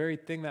that the very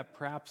thing that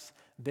perhaps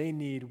they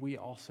need, we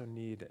also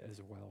need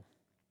as well.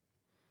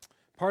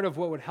 Part of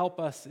what would help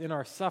us in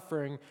our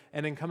suffering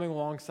and in coming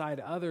alongside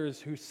others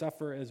who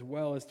suffer as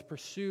well is to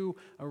pursue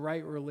a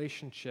right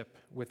relationship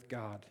with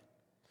God.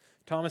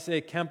 Thomas A.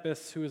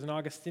 Kempis, who is an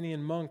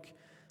Augustinian monk,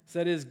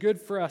 said, "It is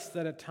good for us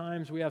that at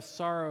times we have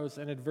sorrows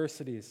and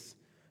adversities,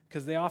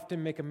 because they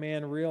often make a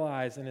man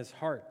realize in his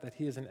heart that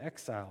he is an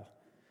exile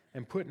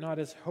and put not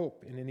his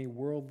hope in any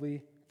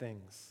worldly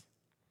things."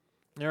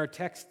 In our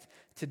text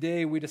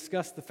today, we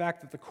discuss the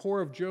fact that the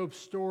core of Job's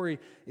story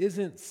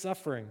isn't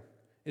suffering.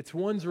 It's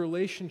one's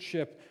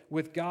relationship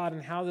with God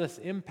and how this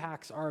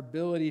impacts our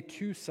ability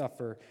to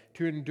suffer,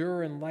 to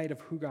endure in light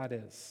of who God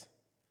is.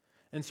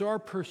 And so our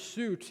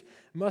pursuit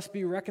must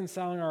be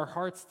reconciling our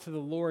hearts to the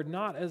Lord,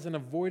 not as an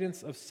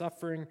avoidance of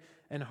suffering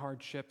and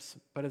hardships,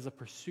 but as a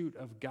pursuit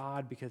of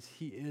God because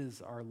He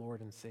is our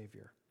Lord and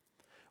Savior.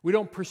 We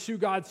don't pursue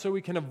God so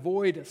we can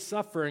avoid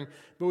suffering,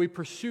 but we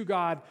pursue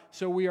God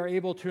so we are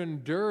able to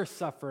endure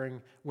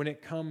suffering when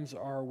it comes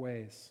our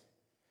ways.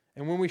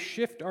 And when we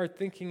shift our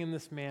thinking in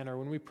this manner,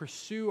 when we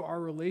pursue our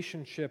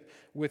relationship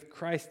with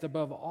Christ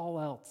above all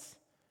else,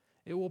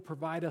 it will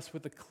provide us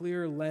with a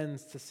clear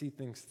lens to see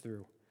things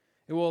through.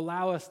 It will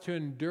allow us to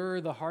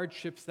endure the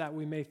hardships that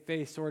we may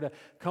face or to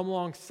come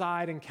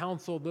alongside and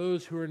counsel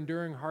those who are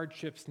enduring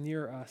hardships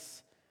near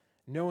us,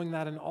 knowing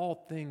that in all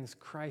things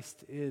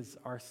Christ is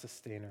our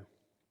sustainer.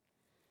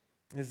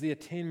 It is the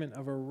attainment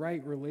of a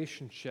right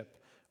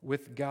relationship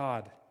with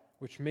God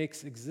which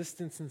makes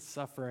existence in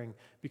suffering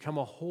become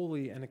a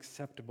holy and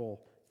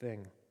acceptable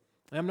thing.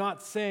 And I'm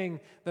not saying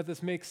that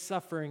this makes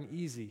suffering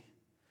easy.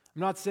 I'm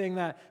not saying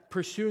that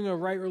pursuing a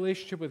right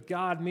relationship with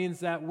God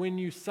means that when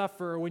you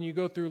suffer or when you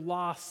go through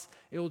loss,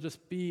 it will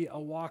just be a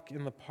walk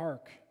in the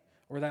park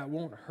or that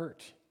won't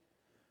hurt.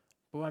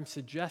 But what I'm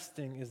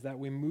suggesting is that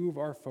we move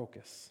our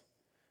focus.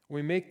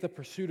 When we make the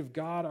pursuit of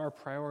God our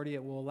priority,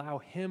 it will allow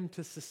Him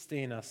to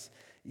sustain us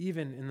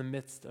even in the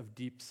midst of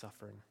deep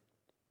suffering.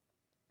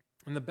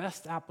 And the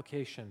best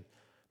application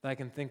that I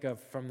can think of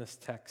from this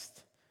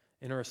text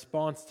in a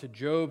response to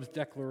Job's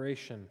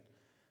declaration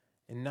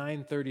in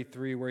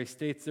 9:33, where he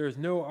states, "There is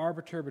no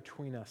arbiter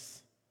between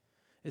us,"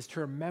 is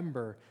to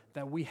remember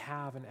that we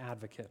have an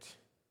advocate.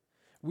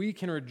 We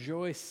can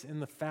rejoice in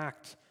the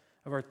fact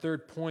of our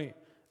third point,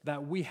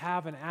 that we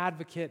have an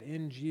advocate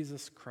in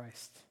Jesus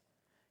Christ.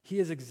 He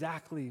is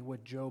exactly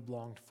what Job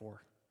longed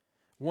for,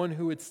 one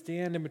who would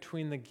stand in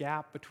between the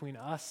gap between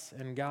us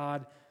and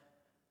God,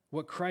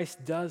 what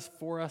Christ does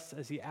for us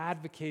as He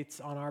advocates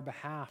on our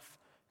behalf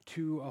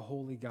to a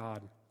holy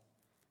God.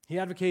 He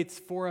advocates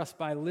for us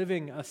by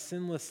living a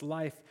sinless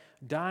life,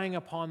 dying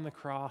upon the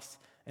cross,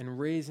 and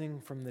raising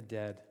from the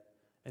dead,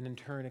 and in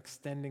turn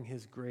extending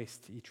His grace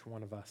to each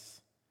one of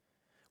us.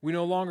 We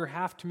no longer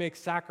have to make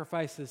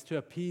sacrifices to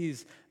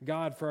appease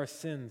God for our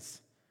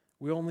sins.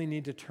 We only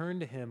need to turn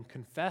to Him,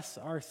 confess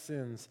our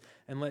sins,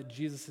 and let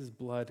Jesus'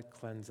 blood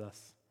cleanse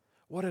us.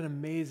 What an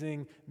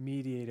amazing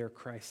mediator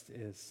Christ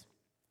is.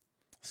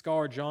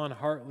 Scholar John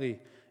Hartley,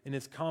 in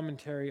his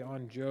commentary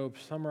on Job,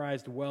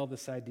 summarized well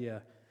this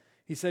idea.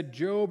 He said,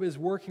 Job is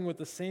working with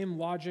the same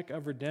logic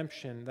of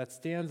redemption that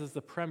stands as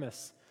the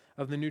premise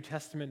of the New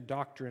Testament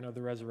doctrine of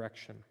the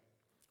resurrection.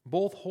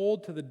 Both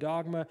hold to the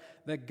dogma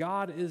that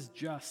God is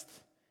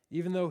just,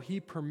 even though He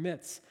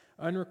permits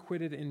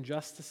unrequited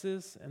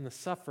injustices and the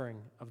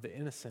suffering of the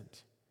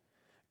innocent.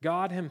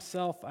 God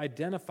Himself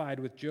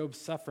identified with Job's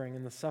suffering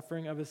in the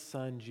suffering of His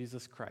Son,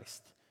 Jesus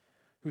Christ,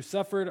 who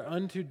suffered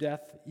unto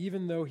death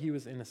even though He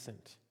was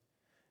innocent.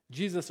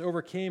 Jesus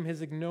overcame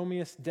His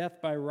ignominious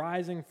death by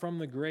rising from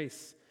the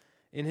grace.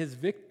 In His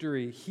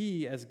victory,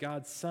 He, as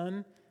God's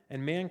Son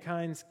and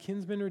mankind's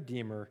kinsman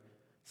redeemer,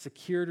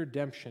 secured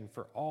redemption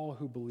for all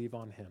who believe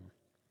on Him.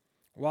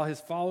 While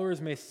His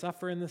followers may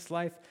suffer in this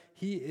life,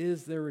 He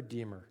is their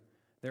Redeemer,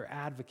 their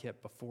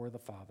advocate before the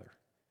Father.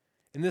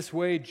 In this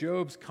way,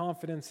 Job's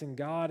confidence in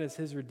God as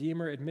his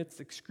Redeemer amidst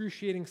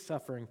excruciating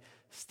suffering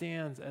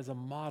stands as a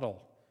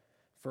model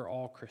for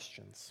all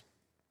Christians.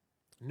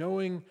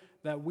 Knowing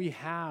that we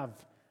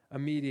have a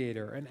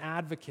mediator, an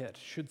advocate,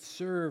 should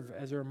serve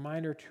as a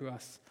reminder to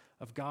us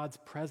of God's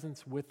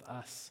presence with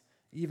us,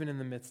 even in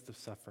the midst of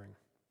suffering.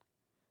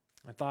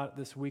 I thought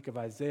this week of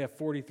Isaiah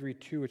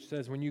 43:2, which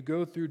says, "When you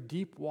go through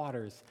deep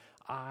waters,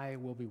 I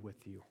will be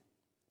with you."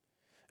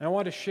 And I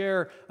want to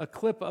share a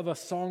clip of a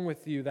song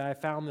with you that I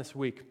found this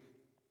week.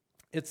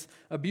 It's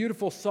a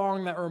beautiful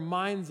song that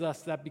reminds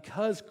us that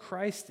because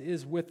Christ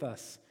is with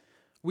us,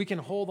 we can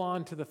hold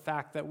on to the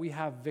fact that we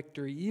have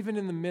victory even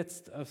in the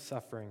midst of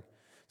suffering.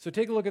 So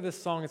take a look at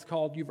this song. It's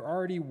called "You've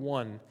Already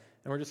Won,"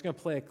 and we're just going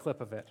to play a clip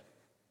of it.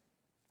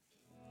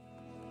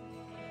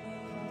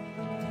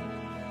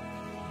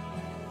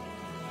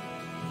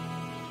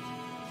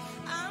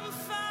 I'm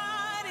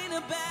fighting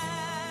a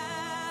battle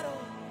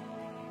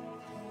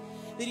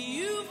that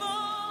you've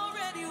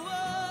already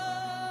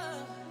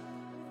won.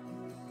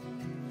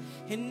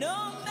 And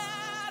no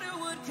matter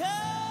what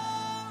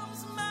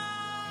comes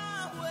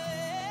my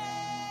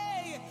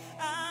way,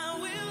 I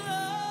will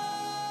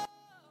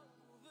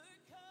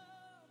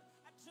overcome.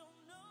 I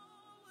don't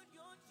know what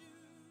you're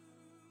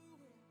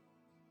doing,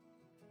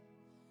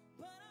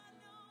 but I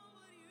know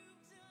what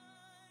you've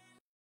done.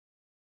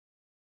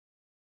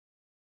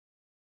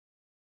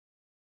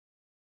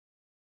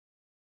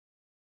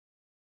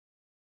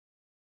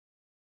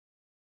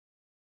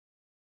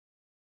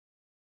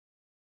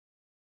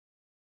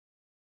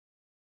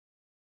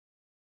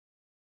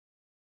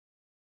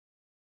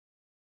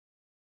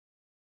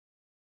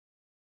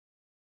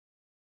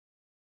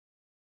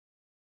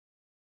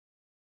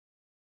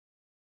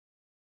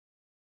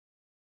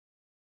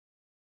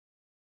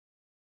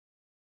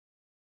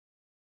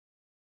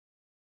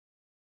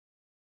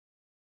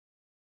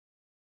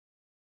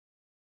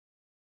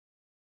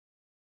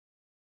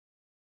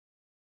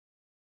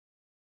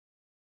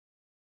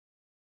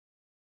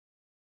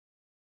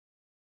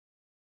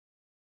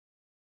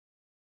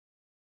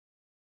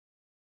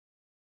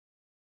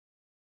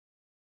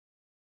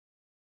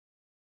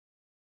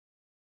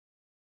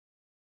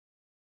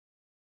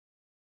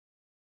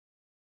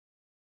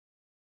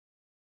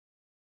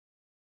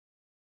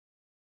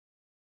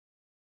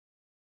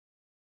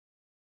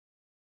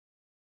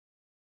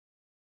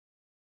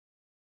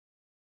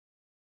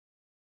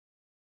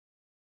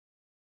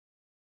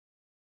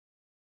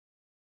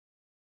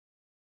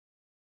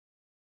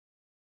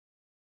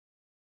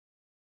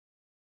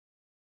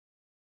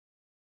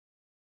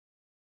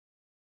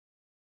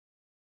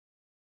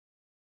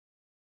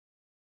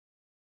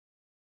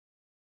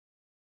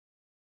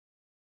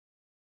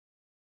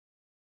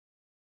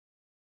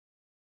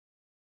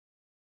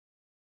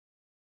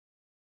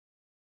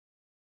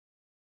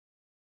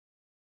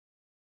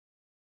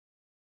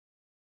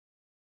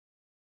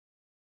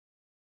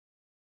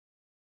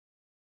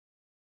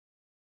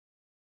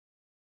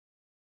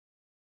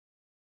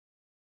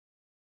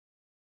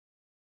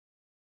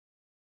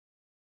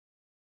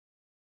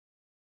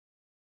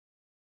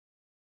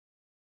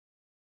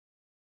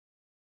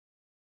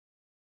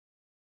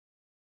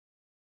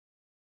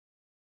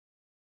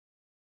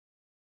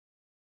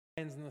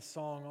 In the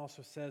song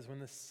also says, when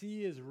the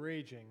sea is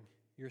raging,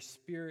 your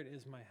spirit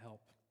is my help.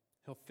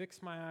 He'll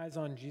fix my eyes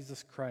on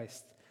Jesus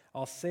Christ.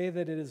 I'll say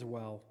that it is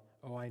well.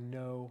 Oh, I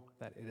know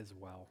that it is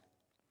well.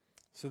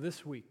 So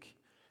this week,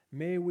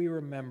 may we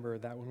remember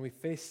that when we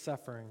face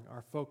suffering,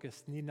 our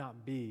focus need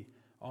not be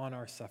on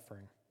our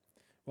suffering.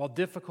 While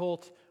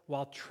difficult,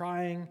 while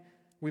trying,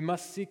 we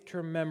must seek to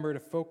remember to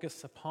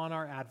focus upon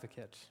our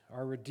advocate,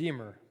 our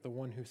Redeemer, the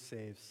one who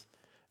saves.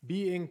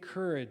 Be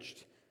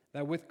encouraged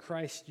that with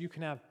Christ you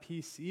can have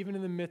peace even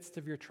in the midst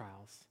of your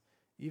trials,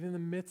 even in the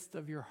midst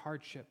of your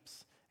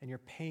hardships and your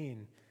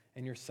pain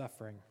and your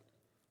suffering,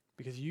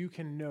 because you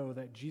can know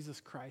that Jesus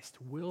Christ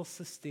will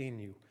sustain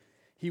you,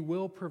 He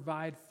will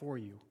provide for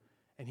you,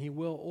 and He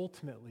will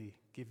ultimately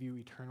give you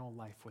eternal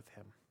life with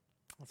Him.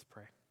 Let's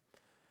pray.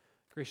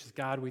 Gracious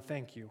God, we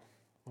thank you,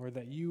 Lord,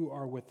 that you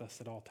are with us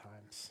at all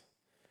times.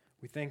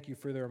 We thank you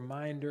for the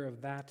reminder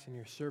of that in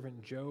your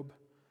servant Job.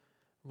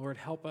 Lord,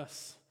 help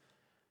us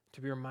to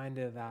be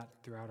reminded of that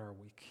throughout our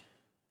week,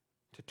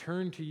 to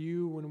turn to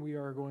you when we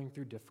are going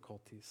through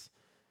difficulties,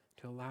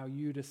 to allow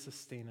you to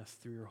sustain us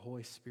through your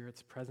Holy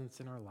Spirit's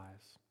presence in our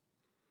lives.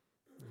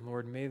 And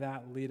Lord, may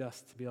that lead us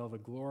to be able to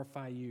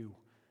glorify you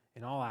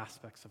in all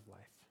aspects of life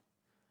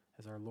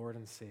as our Lord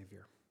and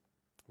Savior.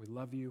 We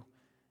love you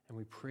and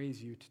we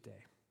praise you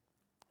today.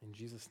 In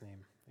Jesus'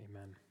 name,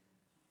 amen.